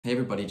Hey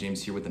everybody,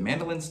 James here with the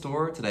Mandolin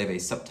Store. Today I have a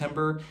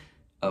September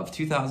of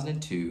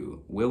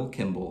 2002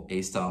 Kimble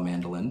A style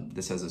mandolin.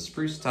 This has a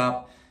spruce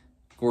top,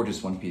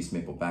 gorgeous one-piece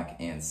maple back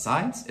and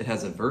sides. It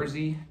has a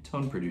Virzi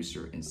tone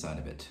producer inside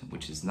of it,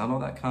 which is not all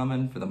that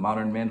common for the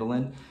modern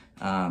mandolin,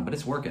 but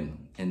it's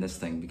working in this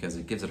thing because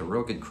it gives it a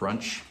real good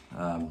crunch.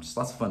 Just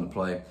lots of fun to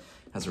play.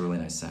 Has a really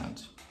nice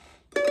sound.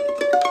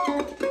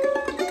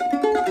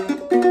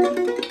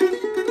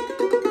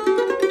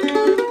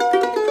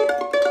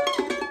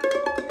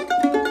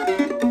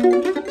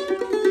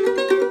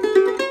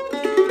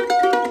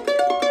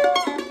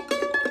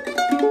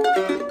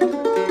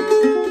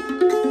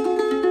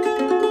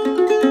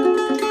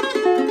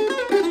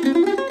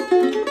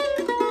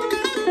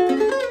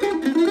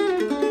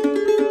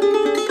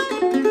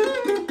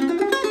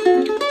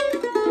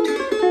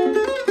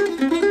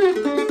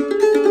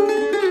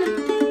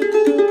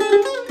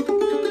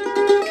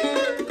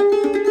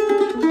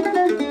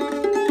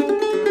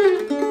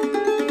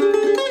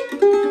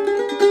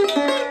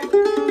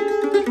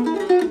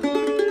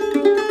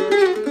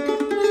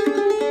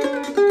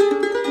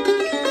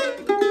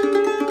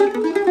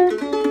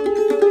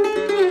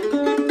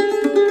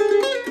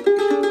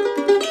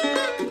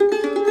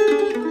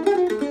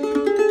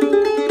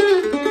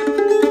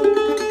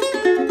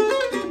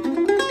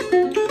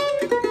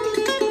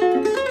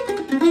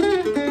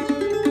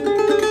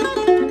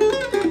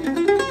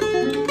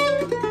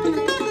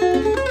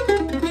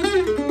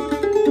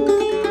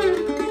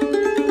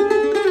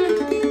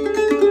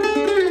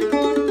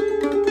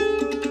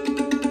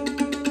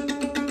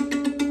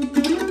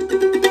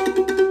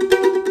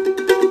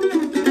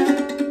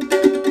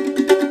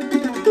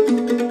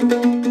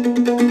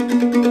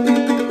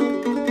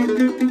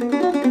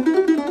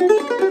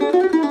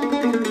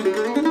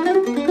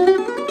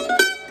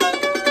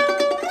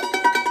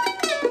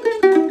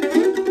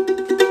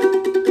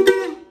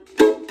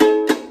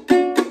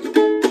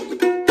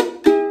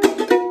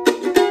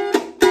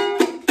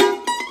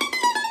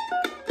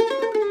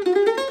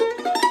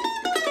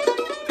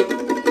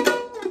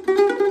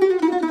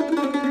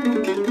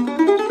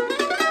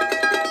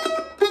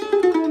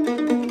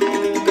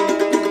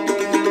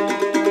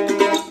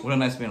 What a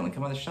nice mandolin.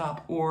 Come by the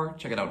shop or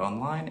check it out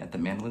online at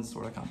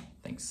themandolinstore.com.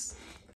 Thanks.